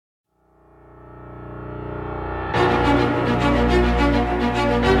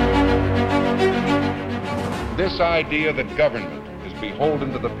This idea that government is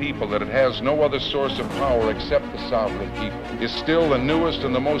beholden to the people, that it has no other source of power except the sovereign people, is still the newest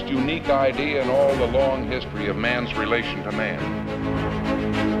and the most unique idea in all the long history of man's relation to man.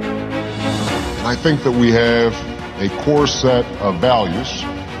 I think that we have a core set of values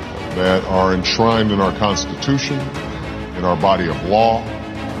that are enshrined in our Constitution, in our body of law,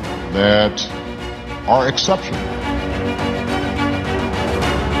 that are exceptional.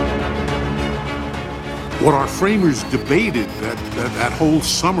 What our framers debated that whole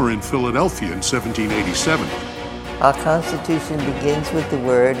summer in Philadelphia in 1787. Our Constitution begins with the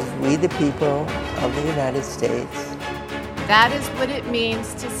words, "We the people of the United States." That is what it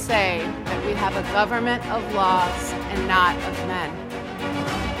means to say that we have a government of laws and not of men.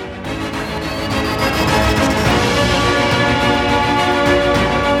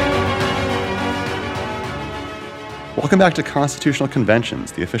 Welcome back to Constitutional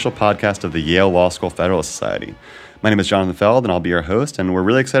Conventions, the official podcast of the Yale Law School Federalist Society. My name is Jonathan Feld, and I'll be your host, and we're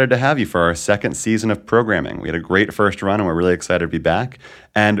really excited to have you for our second season of programming. We had a great first run, and we're really excited to be back.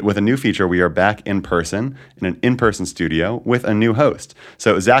 And with a new feature, we are back in person, in an in-person studio, with a new host.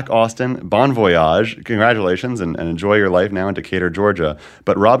 So Zach Austin, bon voyage, congratulations, and enjoy your life now in Decatur, Georgia.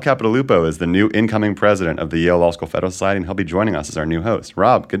 But Rob Capodilupo is the new incoming president of the Yale Law School Federalist Society, and he'll be joining us as our new host.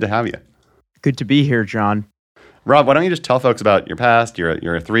 Rob, good to have you. Good to be here, John. Rob, why don't you just tell folks about your past? You're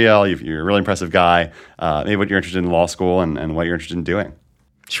a 3L, you're a really impressive guy, maybe what you're interested in law school and what you're interested in doing.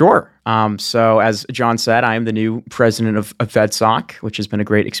 Sure. So as John said, I am the new president of FedSoc, which has been a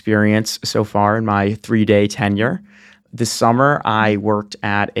great experience so far in my 3-day tenure. This summer, I worked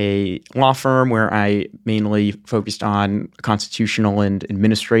at a law firm where I mainly focused on constitutional and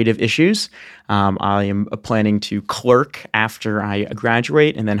administrative issues. I am planning to clerk after I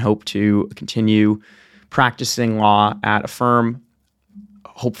graduate and then hope to continue practicing law at a firm,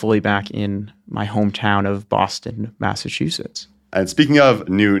 hopefully back in my hometown of Boston, Massachusetts. And speaking of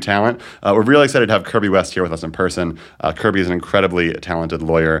new talent, we're really excited to have Kirby West here with us in person. Kirby is an incredibly talented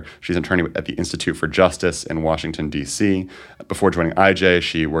lawyer. She's an attorney at the Institute for Justice in Washington, D.C. Before joining IJ,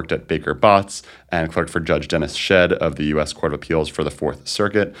 she worked at Baker Botts and clerked for Judge Dennis Shedd of the U.S. Court of Appeals for the Fourth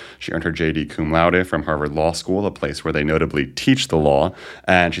Circuit. She earned her J.D. cum laude from Harvard Law School, a place where they notably teach the law,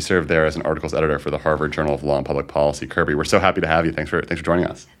 and she served there as an articles editor for the Harvard Journal of Law and Public Policy. Kirby, we're so happy to have you. Thanks for joining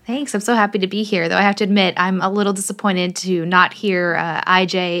us. Thanks. I'm so happy to be here, though I have to admit I'm a little disappointed to not hear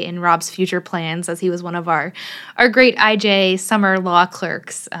IJ in Rob's future plans, as he was one of our great IJ summer law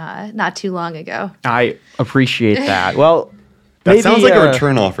clerks not too long ago. I appreciate that. Well, that maybe, sounds like a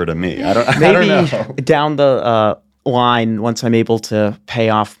return offer to me. I don't know. Down the line, once I'm able to pay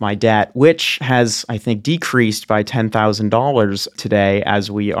off my debt, which has, I think, decreased by $10,000 today as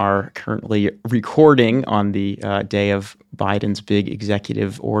we are currently recording on the day of Biden's big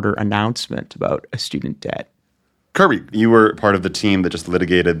executive order announcement about a student debt. Kirby, you were part of the team that just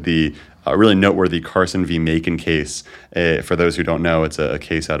litigated the really noteworthy Carson v. Makin case. For those who don't know, it's a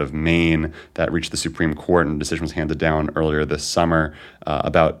case out of Maine that reached the Supreme Court, and a decision was handed down earlier this summer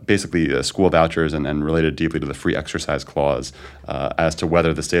about basically school vouchers and related deeply to the free exercise clause as to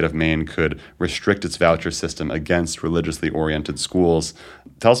whether the state of Maine could restrict its voucher system against religiously oriented schools.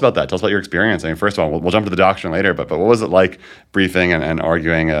 Tell us about that. Tell us about your experience. I mean, first of all, we'll jump to the doctrine later, but what was it like briefing and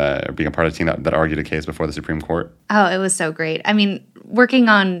arguing, being a part of a team that argued a case before the Supreme Court? Oh, it was so great. I mean, working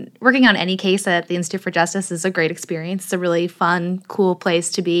on any case at the Institute for Justice is a great experience. It's a really fun, cool place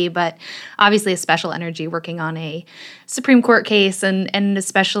to be, but obviously a special energy working on a Supreme Court case and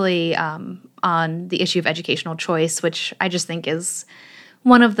especially on the issue of educational choice, which I just think is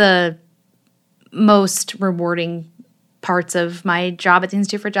one of the most rewarding parts of my job at the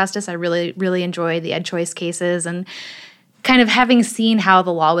Institute for Justice. I really, really enjoy the ed choice cases, and kind of having seen how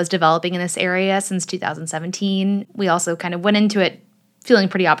the law was developing in this area since 2017, we also kind of went into it feeling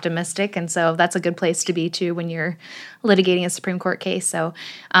pretty optimistic, and so that's a good place to be too when you're litigating a Supreme Court case. So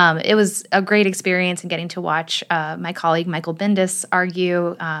it was a great experience, and getting to watch my colleague Michael Bindis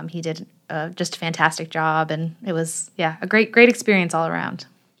argue. He did just a fantastic job, and it was a great experience all around.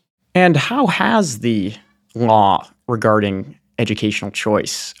 And how has the law regarding educational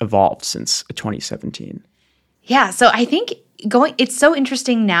choice evolved since 2017? Yeah, so I think it's so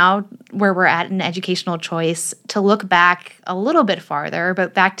interesting now where we're at in educational choice to look back a little bit farther,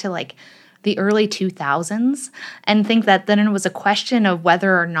 but back to like the early 2000s, and think that then it was a question of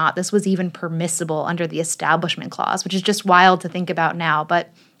whether or not this was even permissible under the Establishment Clause, which is just wild to think about now. But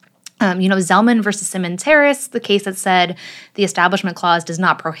Zellman versus Simmons-Harris, the case that said the Establishment Clause does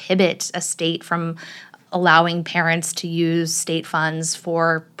not prohibit a state from allowing parents to use state funds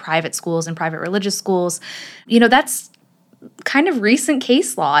for private schools and private religious schools. That's kind of recent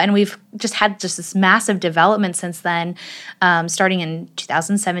case law, and we've just had this massive development since then, starting in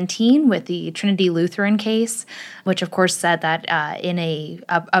 2017 with the Trinity Lutheran case, which of course said that in a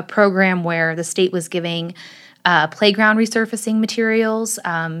program where the state was giving playground resurfacing materials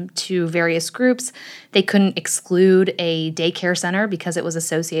to various groups, they couldn't exclude a daycare center because it was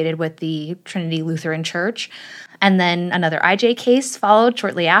associated with the Trinity Lutheran Church. And then another IJ case followed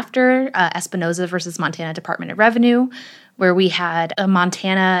shortly after, Espinoza versus Montana Department of Revenue, where we had a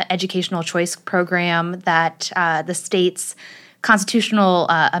Montana educational choice program that the state's constitutional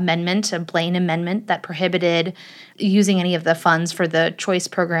amendment, a Blaine amendment that prohibited using any of the funds for the choice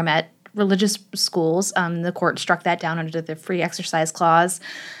program at religious schools. The court struck that down under the free exercise clause.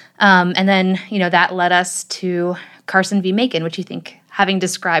 And then, that led us to Carson v. Makin, which you think, having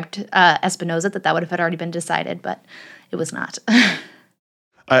described Espinoza, that would have already been decided, but it was not.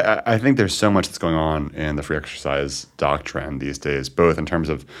 I think there's so much that's going on in the free exercise doctrine these days, both in terms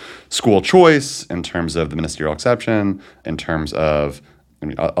of school choice, in terms of the ministerial exception, in terms of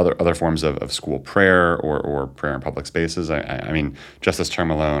other forms of school prayer or prayer in public spaces. I mean, just this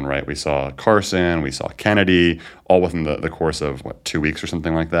term alone, right? We saw Carson, we saw Kennedy, all within the course of 2 weeks or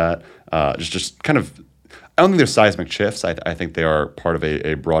something like that. Just kind of, I don't think there's seismic shifts. I think they are part of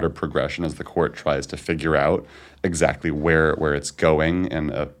a broader progression as the court tries to figure out exactly where it's going in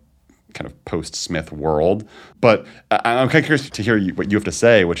a kind of post-Smith world. But I'm kind of curious to hear what you have to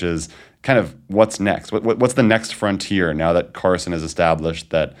say, which is kind of what's next. What's the next frontier now that Carson has established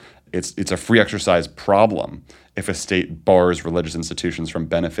that it's a free exercise problem if a state bars religious institutions from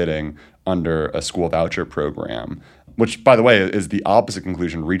benefiting under a school voucher program, which, by the way, is the opposite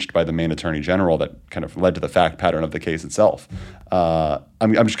conclusion reached by the Maine Attorney General that kind of led to the fact pattern of the case itself.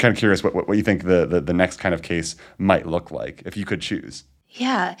 I'm just kind of curious what you think the next kind of case might look like if you could choose.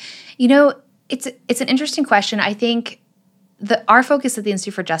 Yeah. It's an interesting question. I think our focus at the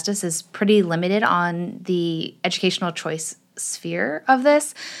Institute for Justice is pretty limited on the educational choice sphere of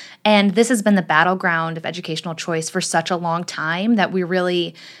this. And this has been the battleground of educational choice for such a long time that we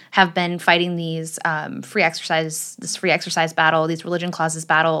really have been fighting this free exercise battle, these religion clauses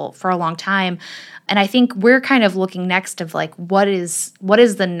battle for a long time. And I think we're kind of looking next of like, what is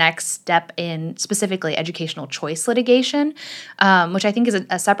the next step in specifically educational choice litigation, which I think is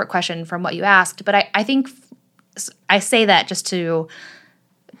a separate question from what you asked. But I think I say that just to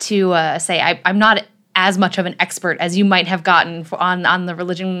say I'm not as much of an expert as you might have gotten on the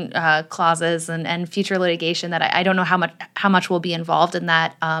religion clauses and future litigation, that I don't know how much will be involved in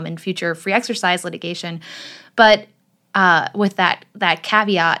that in future free exercise litigation. But with that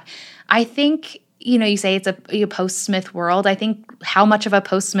caveat, I think, you say it's a post-Smith world. I think how much of a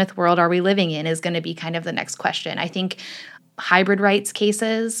post-Smith world are we living in is going to be kind of the next question. I think hybrid rights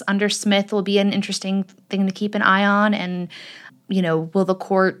cases under Smith will be an interesting thing to keep an eye on. And, will the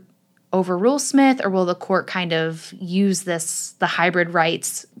court overrule Smith, or will the court kind of use the hybrid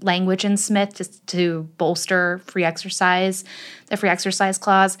rights language in Smith to bolster the free exercise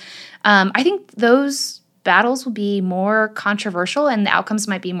clause? I think those battles will be more controversial and the outcomes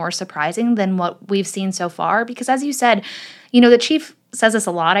might be more surprising than what we've seen so far. Because as you said, the chief says this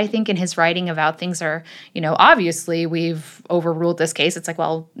a lot, I think, in his writing about things are, obviously we've overruled this case. It's like,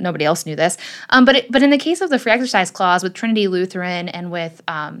 well, nobody else knew this. But in the case of the free exercise clause with Trinity Lutheran and with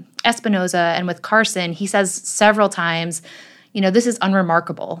Espinoza and with Carson, he says several times, this is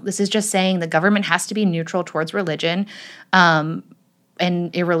unremarkable. This is just saying the government has to be neutral towards religion and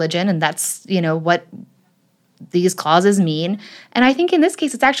irreligion, and that's, what these clauses mean. And I think in this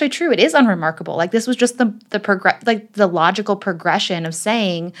case, it's actually true. It is unremarkable. Like, this was just the logical progression of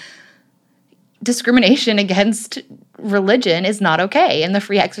saying discrimination against religion is not okay, and the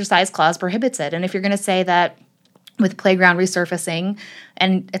free exercise clause prohibits it. And if you're going to say that with playground resurfacing,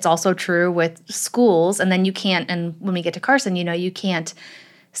 and it's also true with schools, and then you can't, and when we get to Carson, you can't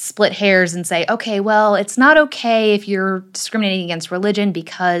split hairs and say, okay, well, it's not okay if you're discriminating against religion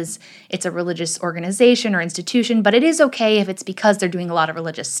because it's a religious organization or institution, but it is okay if it's because they're doing a lot of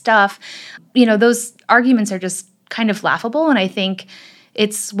religious stuff. Those arguments are just kind of laughable, and I think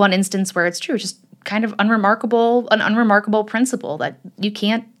it's one instance where it's true, just kind of an unremarkable principle that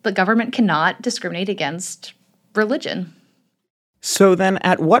the government cannot discriminate against religion. So then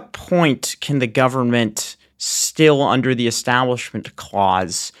at what point can the government still under the Establishment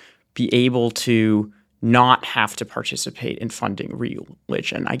Clause be able to not have to participate in funding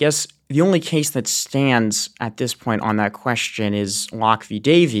religion? I guess the only case that stands at this point on that question is Locke v.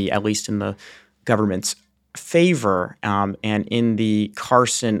 Davey, at least in the government's favor. And in the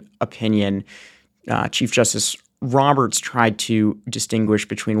Carson opinion, Chief Justice Roberts tried to distinguish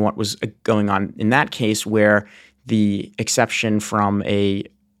between what was going on in that case, where the exception from a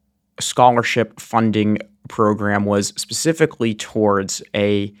scholarship funding program was specifically towards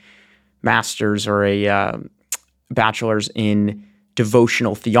a master's or a bachelor's in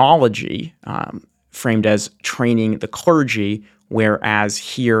devotional theology, framed as training the clergy, whereas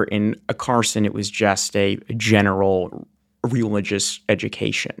here in Carson, it was just a general religious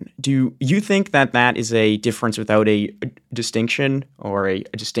education. Do you think that that is a difference without a distinction, or a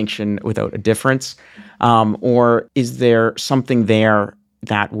distinction without a difference? Or is there something there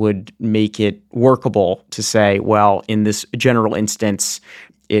that would make it workable to say, well, in this general instance,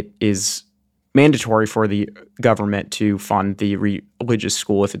 it is mandatory for the government to fund the religious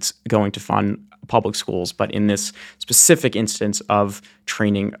school if it's going to fund public schools, but in this specific instance of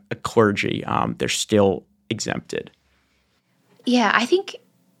training a clergy, they're still exempted? Yeah, I think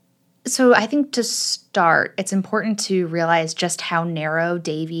to start, it's important to realize just how narrow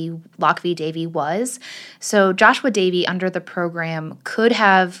Locke v. Davey was. So Joshua Davey, under the program, could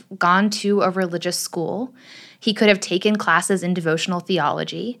have gone to a religious school. He could have taken classes in devotional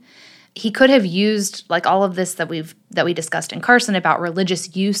theology. He could have used, like, all of this that we discussed in Carson about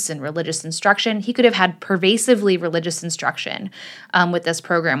religious use and religious instruction. He could have had pervasively religious instruction with this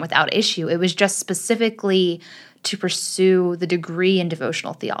program without issue. It was just specifically to pursue the degree in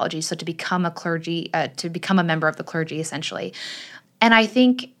devotional theology, so to become a member of the clergy, essentially. And I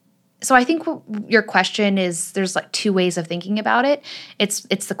think what your question is, there's like two ways of thinking about it. It's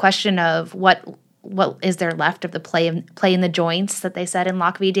the question of what is there left of the play in the joints that they said in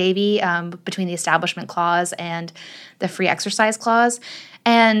Locke v. Davey, between the Establishment Clause and the Free Exercise Clause.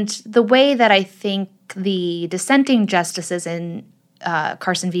 And the way that I think the dissenting justices in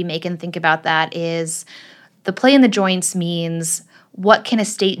Carson v. Makin think about that is, the play in the joints means, what can a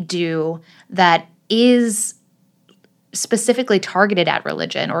state do that is specifically targeted at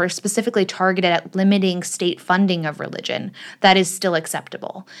religion, or specifically targeted at limiting state funding of religion, that is still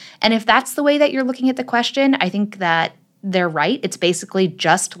acceptable? And if that's the way that you're looking at the question, I think that they're right. It's basically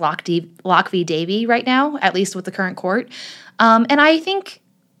just Locke v. Davey right now, at least with the current court. And I think,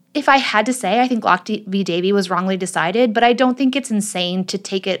 if I had to say, I think Locke v. Davey was wrongly decided, but I don't think it's insane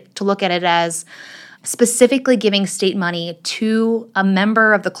to look at it as specifically giving state money to a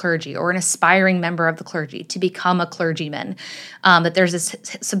member of the clergy or an aspiring member of the clergy to become a clergyman, that there's this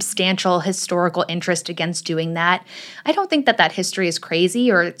substantial historical interest against doing that. I don't think that history is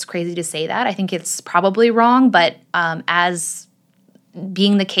crazy, or it's crazy to say that. I think it's probably wrong, but as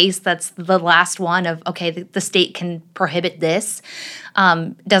being the case that's the last one of, okay, the state can prohibit this,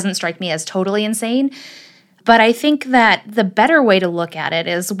 doesn't strike me as totally insane. But I think that the better way to look at it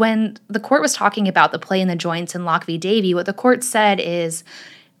is, when the court was talking about the play in the joints in Locke v. Davey, what the court said is,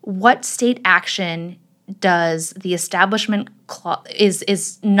 what state action does the Establishment Clause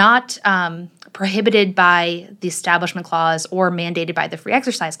is not prohibited by the Establishment Clause or mandated by the Free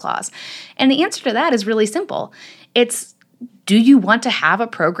Exercise Clause? And the answer to that is really simple. It's, do you want to have a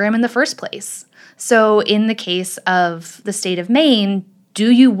program in the first place? So in the case of the state of Maine, do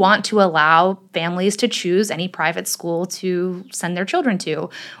you want to allow families to choose any private school to send their children to?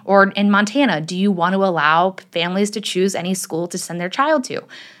 Or in Montana, do you want to allow families to choose any school to send their child to?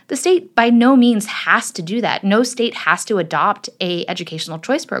 The state by no means has to do that. No state has to adopt an educational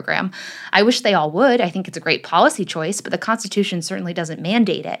choice program. I wish they all would. I think it's a great policy choice, but the Constitution certainly doesn't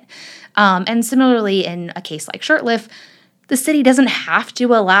mandate it. And similarly, in a case like Shurtleff, the city doesn't have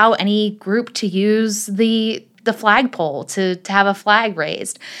to allow any group to use the flagpole to have a flag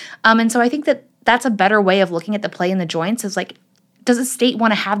raised. And so I think that that's a better way of looking at the play in the joints, is like, does the state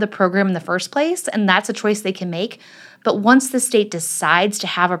want to have the program in the first place? And that's a choice they can make. But once the state decides to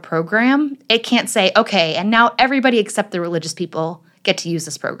have a program, it can't say, okay, and now everybody except the religious people get to use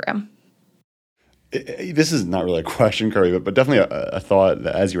this program. This is not really a question, Kirby, but definitely a thought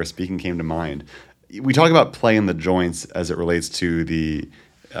that, as you were speaking, came to mind. We talk about play in the joints as it relates to the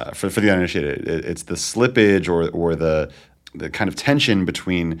for the uninitiated, it's the slippage or the kind of tension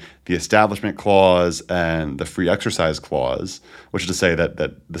between the Establishment Clause and the Free Exercise Clause, which is to say that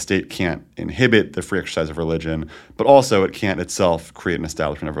the state can't inhibit the free exercise of religion, but also it can't itself create an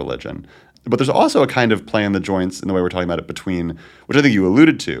establishment of religion. But there's also a kind of play in the joints in the way we're talking about it between, which I think you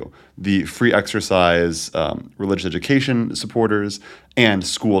alluded to, the free exercise religious education supporters and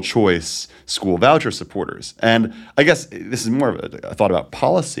school choice, school voucher supporters. And I guess this is more of a thought about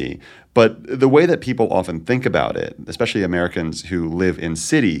policy, but the way that people often think about it, especially Americans who live in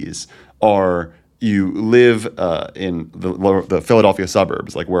cities, are you live in the Philadelphia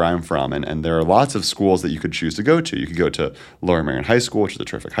suburbs, like where I'm from, and there are lots of schools that you could choose to go to. You could go to Lower Merion High School, which is a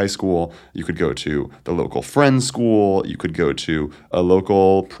terrific high school. You could go to the local Friends School. You could go to a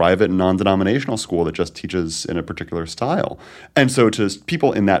local private non-denominational school that just teaches in a particular style. And so to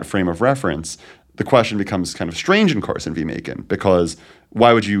people in that frame of reference, the question becomes kind of strange in Carson v. Makin, because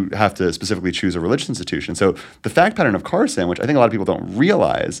why would you have to specifically choose a religious institution? So the fact pattern of Carson, which I think a lot of people don't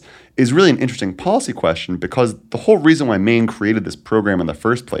realize, is really an interesting policy question, because the whole reason why Maine created this program in the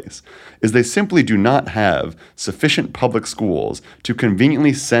first place is they simply do not have sufficient public schools to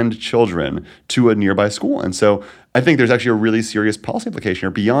conveniently send children to a nearby school. And so I think there's actually a really serious policy implication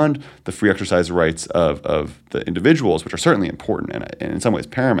here beyond the free exercise rights of the individuals, which are certainly important and in some ways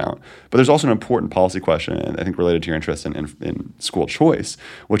paramount. But there's also an important policy question, and I think related to your interest in school choice,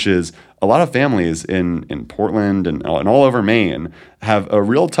 which is a lot of families in Portland and all over Maine have a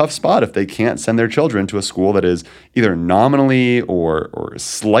real tough spot if they can't send their children to a school that is either nominally or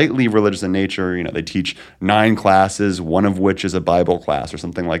slightly religious in nature. You know, they teach 9 classes, one of which is a Bible class or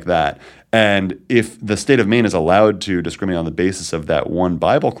something like that. And if the state of Maine is allowed to discriminate on the basis of that one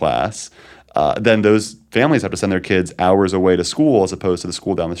Bible class, then those families have to send their kids hours away to school as opposed to the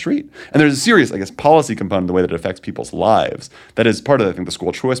school down the street. And there's a serious, I guess, policy component to the way that it affects people's lives. That is part of, I think, the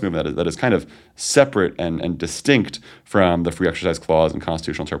school choice movement that is kind of separate and distinct from the free exercise clause and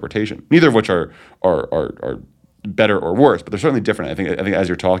constitutional interpretation, neither of which are better or worse, but they're certainly different. I think as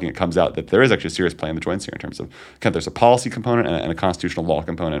you're talking, it comes out that there is actually a serious play in the joints here in terms of kind of there's a policy component and a constitutional law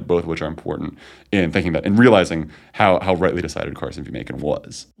component, both of which are important in thinking about and realizing how rightly decided Carson v. Makin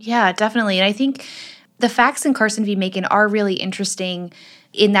was. Yeah, definitely. And I think the facts in Carson v. Makin are really interesting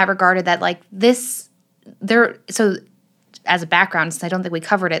in that regard, that like so as a background, since I don't think we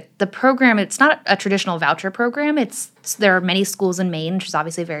covered it, the program, it's not a traditional voucher program. There are many schools in Maine, which is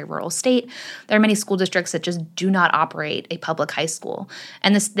obviously a very rural state. There are many school districts that just do not operate a public high school.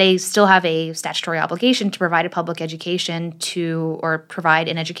 And they still have a statutory obligation to provide a public education or provide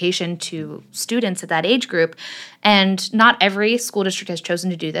an education to students at that age group. And not every school district has chosen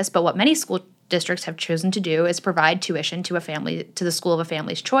to do this, but what many school districts have chosen to do is provide tuition to the school of a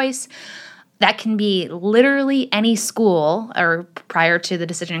family's choice. That can be literally any school, or prior to the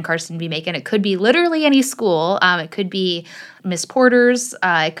decision in Carson v. Makin, it could be literally any school. It could be Miss Porter's.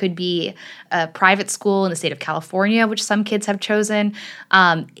 It could be a private school in the state of California, which some kids have chosen.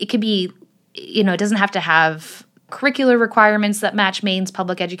 It could be, it doesn't have to have curricular requirements that match Maine's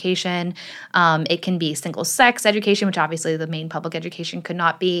public education. It can be single-sex education, which obviously the Maine public education could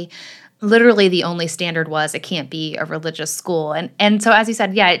not be. Literally the only standard was it can't be a religious school. And so as you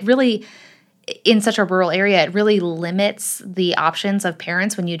said, yeah, it really, in such a rural area, it really limits the options of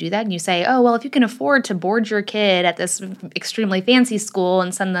parents when you do that. And you say, oh, well, if you can afford to board your kid at this extremely fancy school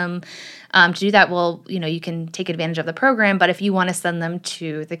and send them to do that, well, you can take advantage of the program. But if you want to send them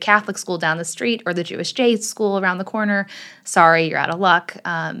to the Catholic school down the street or the Jewish day school around the corner, sorry, you're out of luck.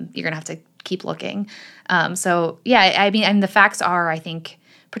 You're going to have to keep looking. So, yeah, I mean, and the facts are, I think,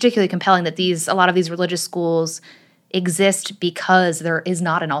 particularly compelling that a lot of these religious schools exist because there is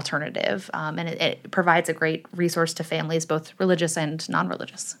not an alternative, and it provides a great resource to families, both religious and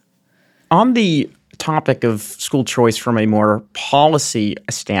non-religious. On the topic of school choice from a more policy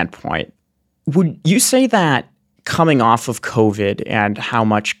standpoint, would you say that coming off of COVID and how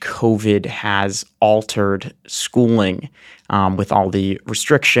much COVID has altered schooling with all the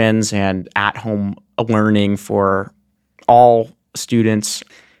restrictions and at-home learning for all students,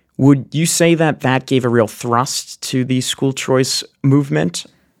 would you say that gave a real thrust to the school choice movement?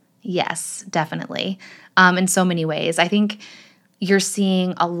 Yes, definitely. In so many ways. I think you're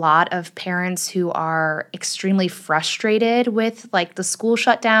seeing a lot of parents who are extremely frustrated with the school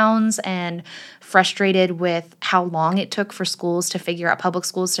shutdowns and frustrated with how long it took for public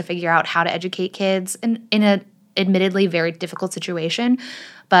schools to figure out how to educate kids in a admittedly very difficult situation.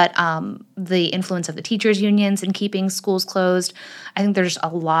 But the influence of the teachers' unions in keeping schools closed, I think there's a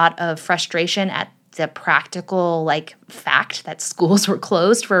lot of frustration at the practical fact that schools were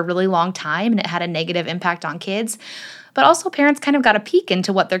closed for a really long time and it had a negative impact on kids. But also parents kind of got a peek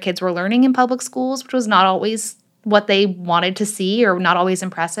into what their kids were learning in public schools, which was not always what they wanted to see or not always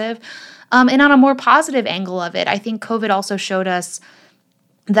impressive. And on a more positive angle of it, I think COVID also showed us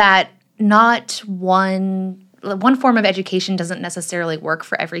that not one form of education doesn't necessarily work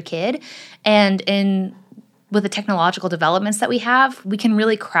for every kid. And with the technological developments that we have, we can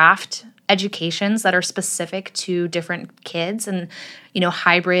really craft educations that are specific to different kids and,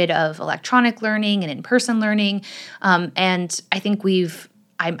 hybrid of electronic learning and in-person learning. And I think we've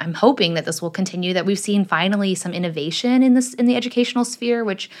I'm hoping that this will continue, that we've seen finally some innovation in the educational sphere,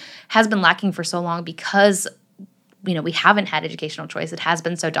 which has been lacking for so long because we haven't had educational choice. It has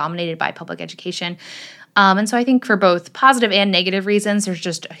been so dominated by public education. And so I think for both positive and negative reasons, there's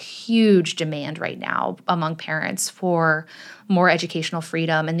just a huge demand right now among parents for more educational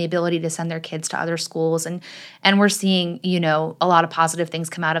freedom and the ability to send their kids to other schools. And we're seeing, a lot of positive things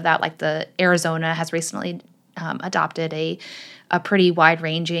come out of that. Like Arizona has recently adopted a pretty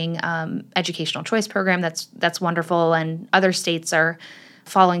wide-ranging educational choice program that's wonderful, and other states are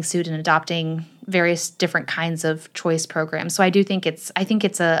following suit and adopting various different kinds of choice programs. So I think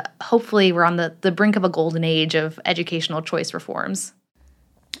hopefully we're on the brink of a golden age of educational choice reforms.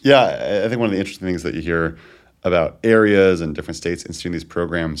 Yeah, I think one of the interesting things that you hear about areas and different states instituting these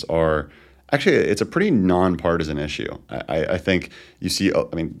programs are actually, it's a pretty nonpartisan issue. I think you see,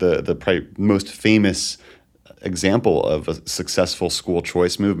 the probably most famous example of a successful school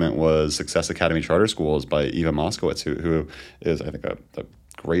choice movement was Success Academy Charter Schools by Eva Moskowitz, who is, I think, a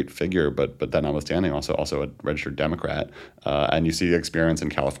great figure, but that notwithstanding, also a registered Democrat. And you see the experiments in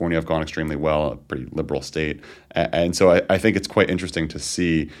California have gone extremely well, a pretty liberal state. And so I think it's quite interesting to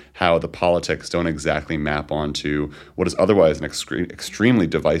see how the politics don't exactly map onto what is otherwise an extremely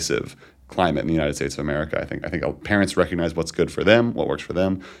divisive climate in the United States of America. I think parents recognize what's good for them, what works for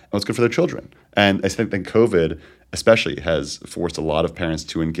them, and what's good for their children. And I think that COVID especially has forced a lot of parents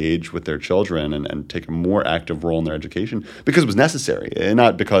to engage with their children and take a more active role in their education because it was necessary, and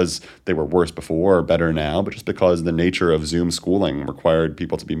not because they were worse before or better now, but just because the nature of Zoom schooling required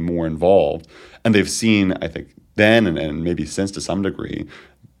people to be more involved. And they've seen, I think, then and maybe since to some degree,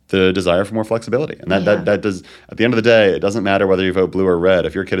 the desire for more flexibility. And that does, at the end of the day, it doesn't matter whether you vote blue or red.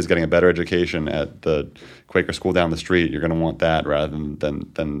 If your kid is getting a better education at the Quaker school down the street, you're going to want that rather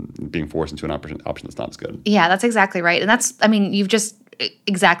than being forced into an option that's not as good. Yeah, that's exactly right. And you've just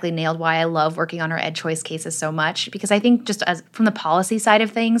exactly nailed why I love working on our ed choice cases so much, because I think just as from the policy side of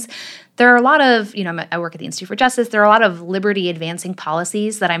things, there are a lot of, I work at the Institute for Justice, there are a lot of liberty advancing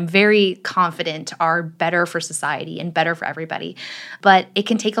policies that I'm very confident are better for society and better for everybody. But it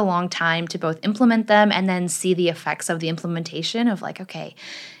can take a long time to both implement them and then see the effects of the implementation of okay,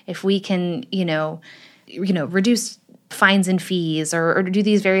 if we can, reduce fines and fees or do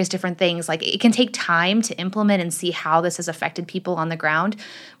these various different things. It can take time to implement and see how this has affected people on the ground.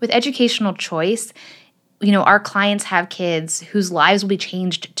 With educational choice, our clients have kids whose lives will be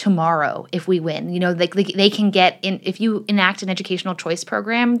changed tomorrow if we win. They can get in, if you enact an educational choice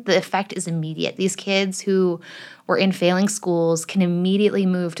program, the effect is immediate. These kids who were in failing schools can immediately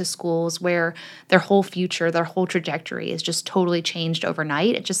move to schools where their whole future, their whole trajectory is just totally changed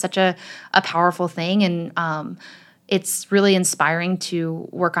overnight. It's just such a powerful thing. And it's really inspiring to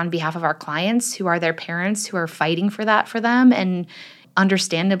work on behalf of our clients who are their parents, who are fighting for that for them, and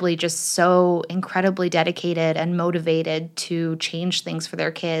understandably just so incredibly dedicated and motivated to change things for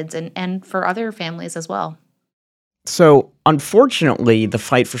their kids and for other families as well. So unfortunately, the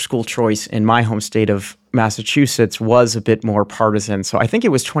fight for school choice in my home state of Massachusetts was a bit more partisan. So I think it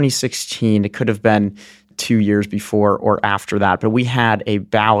was 2016. It could have been 2 years before or after that. But we had a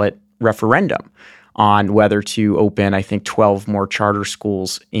ballot referendum on whether to open, I think, 12 more charter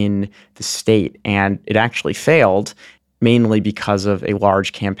schools in the state. And it actually failed, mainly because of a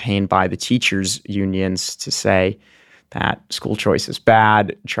large campaign by the teachers' unions to say that school choice is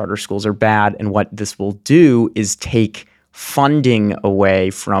bad, charter schools are bad, and what this will do is take funding away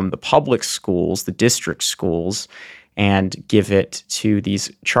from the public schools, the district schools, and give it to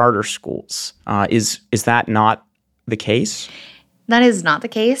these charter schools. Is that not the case? That is not the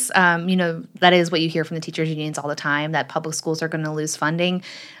case. That is what you hear from the teachers' unions all the time, that public schools are going to lose funding.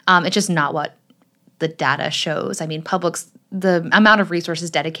 It's just not what the data shows. The amount of resources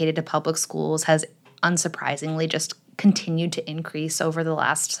dedicated to public schools has unsurprisingly just continued to increase over the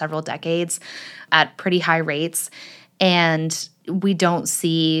last several decades at pretty high rates. And we don't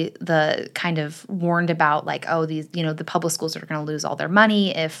see the kind of warned about the public schools are going to lose all their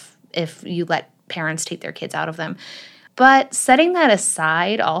money if you let parents take their kids out of them. But setting that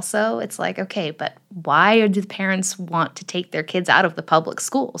aside also, it's okay, but why do the parents want to take their kids out of the public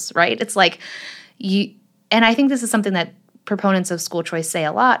schools, right? It's and I think this is something that proponents of school choice say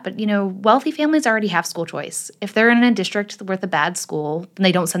a lot, but wealthy families already have school choice. If they're in a district with a bad school, then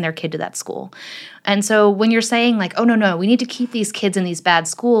they don't send their kid to that school. And so when you're saying oh, no, we need to keep these kids in these bad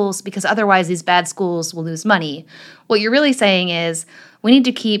schools because otherwise these bad schools will lose money, what you're really saying is, We need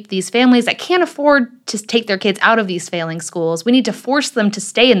to keep these families that can't afford to take their kids out of these failing schools. We need to force them to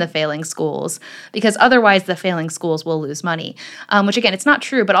stay in the failing schools because otherwise the failing schools will lose money, which again, it's not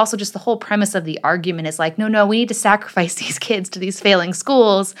true, but also just the whole premise of the argument is like, no, we need to sacrifice these kids to these failing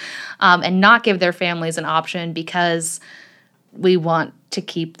schools and not give their families an option because we want to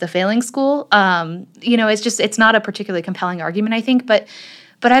keep the failing school. It's not a particularly compelling argument, I think. But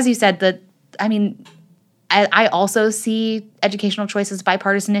as you said, I also see educational choice as a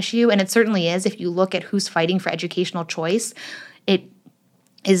bipartisan issue, and it certainly is. If you look at who's fighting for educational choice, it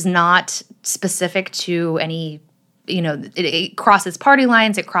is not specific to any, it crosses party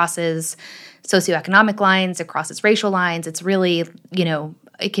lines, it crosses socioeconomic lines, it crosses racial lines. It's really,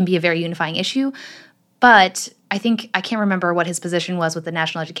 it can be a very unifying issue. But I can't remember what his position was with the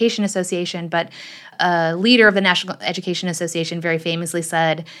National Education Association, but a leader of the National Education Association very famously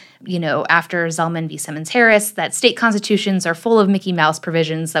said, after Zellman v. Simmons-Harris, that state constitutions are full of Mickey Mouse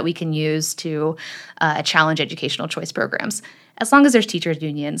provisions that we can use to challenge educational choice programs. As long as there's teachers'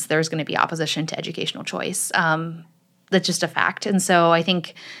 unions, there's going to be opposition to educational choice. That's just a fact. And so I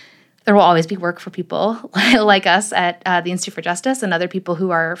think there will always be work for people like us at the Institute for Justice and other people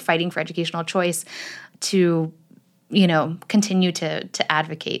who are fighting for educational choice to, continue to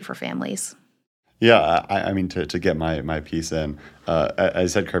advocate for families. Yeah, to get my piece in, as I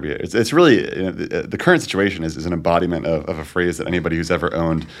said, Kirby, it's really, the current situation is an embodiment of a phrase that anybody who's ever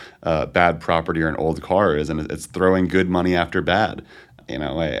owned bad property or an old car is, and it's throwing good money after bad.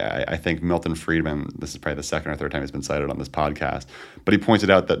 I think Milton Friedman, this is probably the second or third time he's been cited on this podcast, but he pointed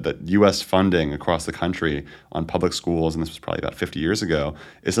out that U.S. funding across the country on public schools, and this was probably about 50 years ago,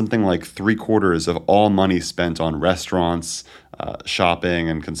 is something like 3/4 of all money spent on restaurants, shopping,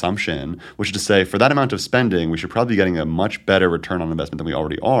 and consumption, which is to say, for that amount of spending, we should probably be getting a much better return on investment than we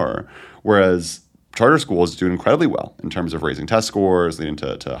already are, whereas charter schools do incredibly well in terms of raising test scores, leading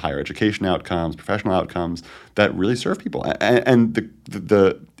to higher education outcomes, professional outcomes that really serve people. And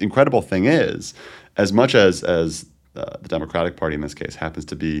the incredible thing is, as much as the Democratic Party in this case happens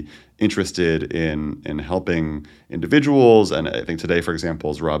to be interested in helping individuals, and I think today, for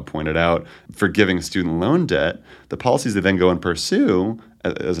example, as Rob pointed out, forgiving student loan debt, the policies they then go and pursue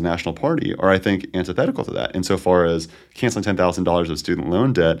as a national party are, I think, antithetical to that, insofar as canceling $10,000 of student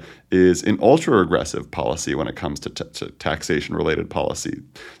loan debt is an ultra-regressive policy when it comes to taxation-related policy.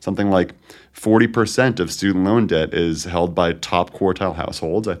 Something like 40% of student loan debt is held by top quartile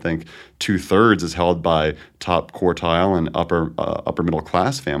households. I think 2/3 is held by top quartile and upper middle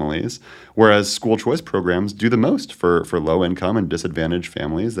class families, whereas school choice programs do the most for low income and disadvantaged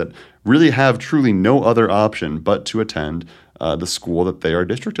families that really have truly no other option but to attend the school that they are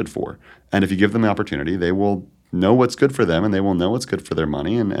districted for. And if you give them the opportunity, they will know what's good for them and they will know what's good for their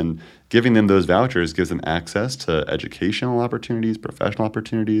money. And giving them those vouchers gives them access to educational opportunities, professional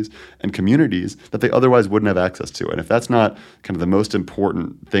opportunities, and communities that they otherwise wouldn't have access to. And if that's not kind of the most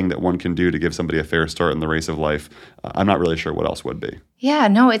important thing that one can do to give somebody a fair start in the race of life, I'm not really sure what else would be. Yeah,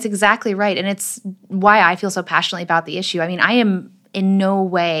 no, it's exactly right. And it's why I feel so passionately about the issue. I mean, I am in no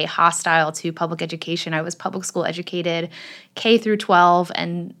way hostile to public education. I was public school educated K through 12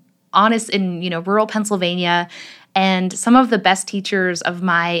 and honest in, rural Pennsylvania. And some of the best teachers of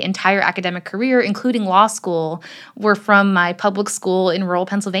my entire academic career, including law school, were from my public school in rural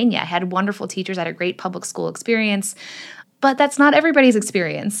Pennsylvania. I had wonderful teachers, I had a great public school experience. But that's not everybody's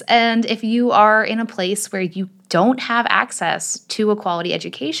experience. And if you are in a place where you don't have access to a quality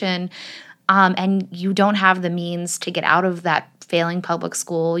education, and you don't have the means to get out of that failing public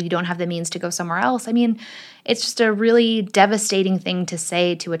school, you don't have the means to go somewhere else, I mean, it's just a really devastating thing to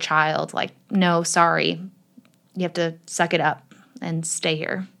say to a child, like, no, sorry, you have to suck it up and stay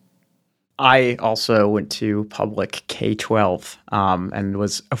here. I also went to public K-12 and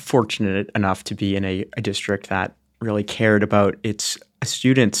was fortunate enough to be in a district that really cared about its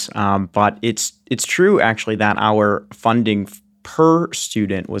students. But it's true, actually, that our funding per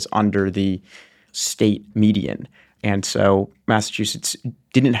student was under the state median. And so Massachusetts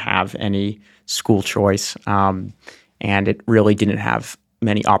didn't have any school choice, and it really didn't have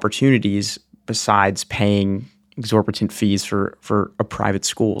many opportunities besides paying exorbitant fees for private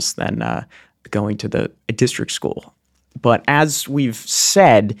schools than going to the district school. But as we've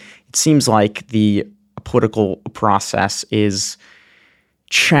said, it seems like the political process is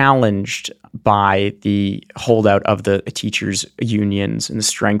challenged by the holdout of the teachers' unions and the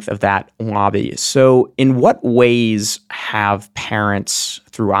strength of that lobby. So in what ways have parents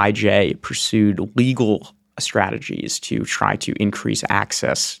through IJ pursued legal strategies to try to increase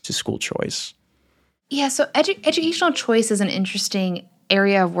access to school choice? Yeah, so educational choice is an interesting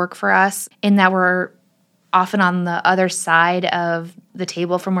area of work for us in that we're often on the other side of the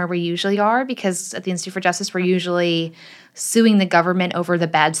table from where we usually are, because at the Institute for Justice, we're usually suing the government over the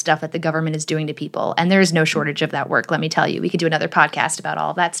bad stuff that the government is doing to people. And there is no shortage of that work, let me tell you. We could do another podcast about all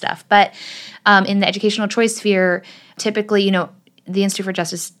of that stuff. But in the educational choice sphere, typically, the Institute for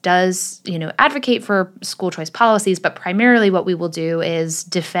Justice does, advocate for school choice policies, but primarily what we will do is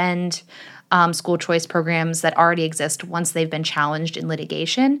defend school choice programs that already exist once they've been challenged in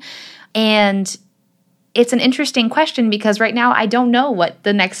litigation. And it's an interesting question because right now I don't know what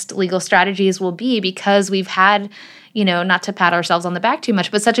the next legal strategies will be, because we've had, not to pat ourselves on the back too much,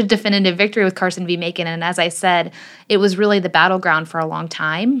 but such a definitive victory with Carson v. Makin. And as I said, it was really the battleground for a long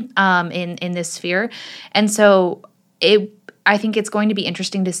time in this sphere. And so I think it's going to be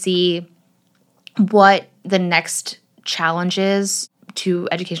interesting to see what the next challenges to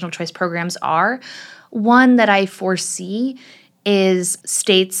educational choice programs are. One that I foresee is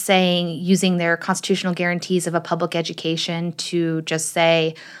states using their constitutional guarantees of a public education to just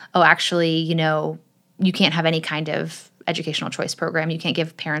say, oh, actually, you can't have any kind of educational choice program. You can't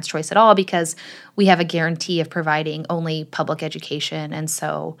give parents choice at all because we have a guarantee of providing only public education. And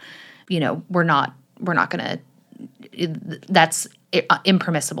so, we're not going to, that's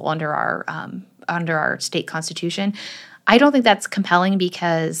impermissible under our state constitution. I don't think that's compelling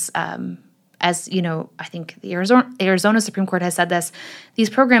because, as I think the Arizona Supreme Court has said this, these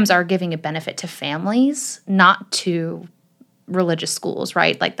programs are giving a benefit to families, not to religious schools,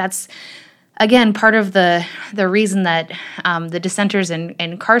 right? Like that's, again, part of the reason that the dissenters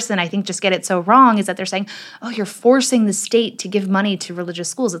in Carson, I think, just get it so wrong is that they're saying, oh, you're forcing the state to give money to religious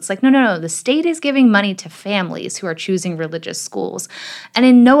schools. It's like, no. The state is giving money to families who are choosing religious schools. And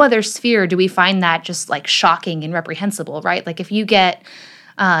in no other sphere do we find that just like shocking and reprehensible, right? Like if you get,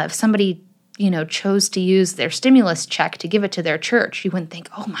 if somebody chose to use their stimulus check to give it to their church, you wouldn't think,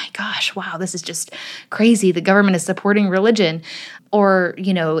 oh my gosh, wow, this is just crazy. The government is supporting religion. Or,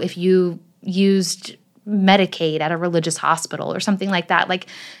 if you used Medicaid at a religious hospital or something like that. Like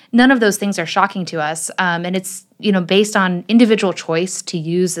none of those things are shocking to us. And it's, based on individual choice to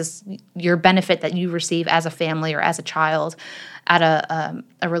use your benefit that you receive as a family or as a child at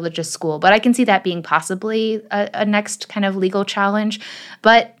a religious school. But I can see that being possibly a next kind of legal challenge.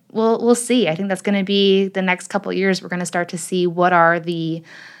 But we'll see. I think that's going to be the next couple of years. We're going to start to see what are the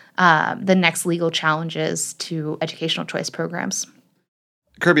next legal challenges to educational choice programs.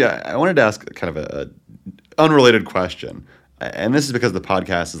 Kirby, I wanted to ask kind of an unrelated question. And this is because the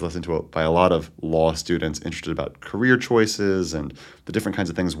podcast is listened to by a lot of law students interested about career choices and the different kinds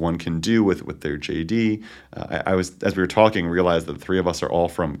of things one can do with their JD. I was, as we were talking, realized that the three of us are all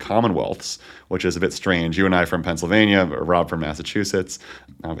from Commonwealths, which is a bit strange. You and I from Pennsylvania, Rob from Massachusetts.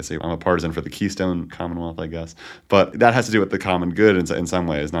 Obviously, I'm a partisan for the Keystone Commonwealth, I guess. But that has to do with the common good in some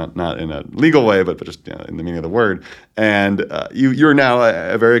ways, not in a legal way, but just in the meaning of the word. And you're now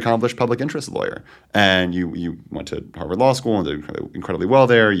a very accomplished public interest lawyer. And you went to Harvard Law School and did incredibly well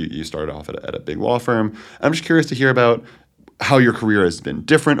there. You started off at a big law firm. I'm just curious to hear about how your career has been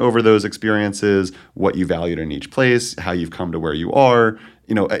different over those experiences, what you valued in each place, how you've come to where you are.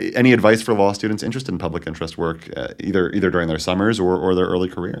 Any advice for law students interested in public interest work, either during their summers or their early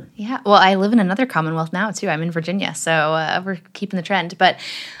career? Yeah, well, I live in another Commonwealth now, too. I'm in Virginia, so we're keeping the trend. But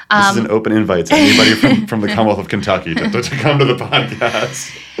this is an open invite to anybody from the Commonwealth of Kentucky to come to the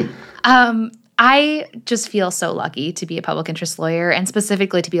podcast. I just feel so lucky to be a public interest lawyer and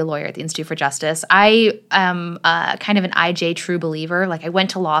specifically to be a lawyer at the Institute for Justice. I am kind of an IJ true believer. Like I went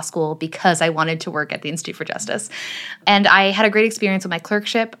to law school because I wanted to work at the Institute for Justice. And I had a great experience with my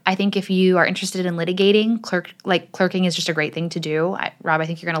clerkship. I think if you are interested in litigating, clerking is just a great thing to do. Rob, I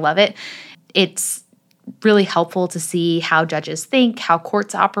think you're going to love it. It's really helpful to see how judges think, how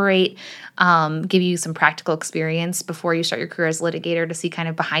courts operate, give you some practical experience before you start your career as a litigator to see kind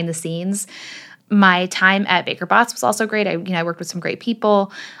of behind the scenes. My time at Baker Botts was also great. I worked with some great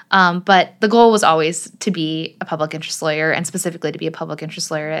people, but the goal was always to be a public interest lawyer and specifically to be a public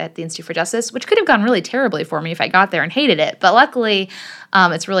interest lawyer at the Institute for Justice, which could have gone really terribly for me if I got there and hated it. But luckily,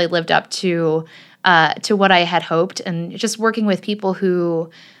 it's really lived up to what I had hoped, and just working with people who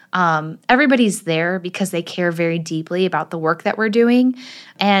everybody's there because they care very deeply about the work that we're doing.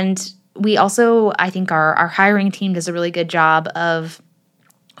 And we also, I think our hiring team does a really good job of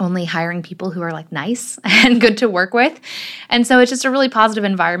only hiring people who are like nice and good to work with. And so it's just a really positive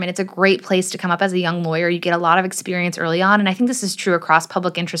environment. It's a great place to come up as a young lawyer. You get a lot of experience early on. And I think this is true across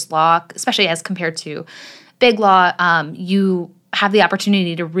public interest law, especially as compared to big law. You have the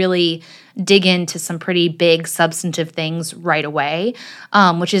opportunity to really dig into some pretty big substantive things right away,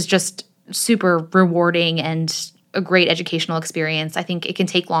 which is just super rewarding and a great educational experience. I think it can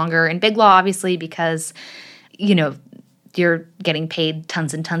take longer in big law, obviously, because, you're getting paid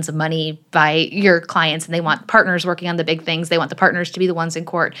tons and tons of money by your clients, and they want partners working on the big things. They want the partners to be the ones in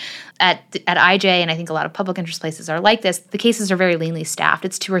court. At IJ, and I think a lot of public interest places are like this, the cases are very leanly staffed.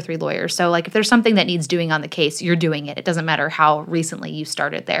 It's 2 or 3 lawyers. So if there's something that needs doing on the case, you're doing it. It doesn't matter how recently you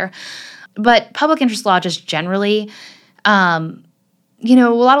started there. But public interest law just generally, a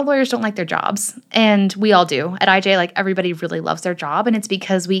lot of lawyers don't like their jobs, and we all do. At IJ, everybody really loves their job, and it's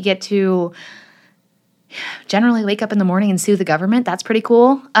because we get to generally wake up in the morning and sue the government. That's pretty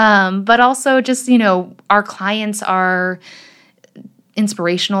cool. But also just, our clients are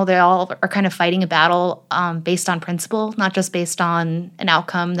inspirational. They all are kind of fighting a battle based on principle, not just based on an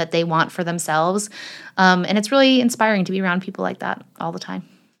outcome that they want for themselves. And it's really inspiring to be around people like that all the time.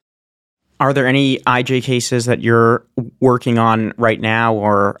 Are there any IJ cases that you're working on right now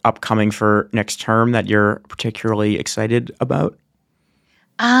or upcoming for next term that you're particularly excited about?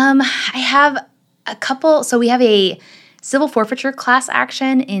 I have a couple. So we have a civil forfeiture class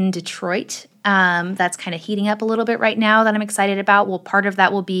action in Detroit that's kind of heating up a little bit right now that I'm excited about. Well, part of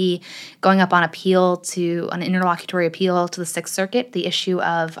that will be going up on an interlocutory appeal to the Sixth Circuit, the issue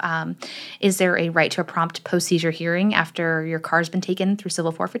of is there a right to a prompt post-seizure hearing after your car's been taken through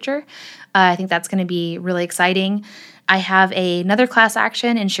civil forfeiture? I think that's going to be really exciting. I have another class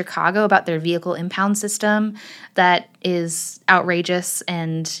action in Chicago about their vehicle impound system that is outrageous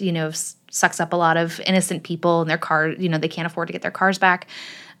and, sucks up a lot of innocent people and their car, they can't afford to get their cars back,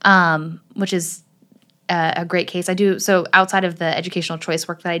 which is a great case. So outside of the educational choice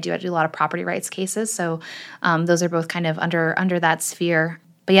work that I do a lot of property rights cases. So those are both kind of under that sphere.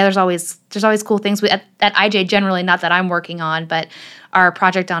 But yeah, there's always cool things. At IJ generally, not that I'm working on, but our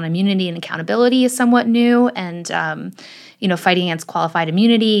project on immunity and accountability is somewhat new, and fighting against qualified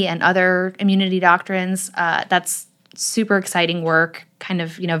immunity and other immunity doctrines. That's super exciting work, kind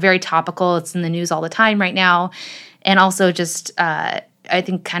of, very topical. It's in the news all the time right now. And also just, I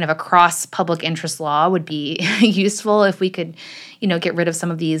think kind of across public interest law would be useful if we could, get rid of some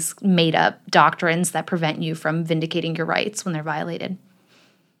of these made up doctrines that prevent you from vindicating your rights when they're violated.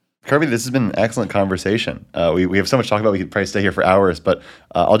 Kirby, this has been an excellent conversation. We have so much to talk about. We could probably stay here for hours, but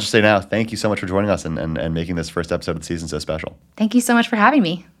I'll just say now, thank you so much for joining us and making this first episode of the season so special. Thank you so much for having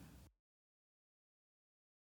me.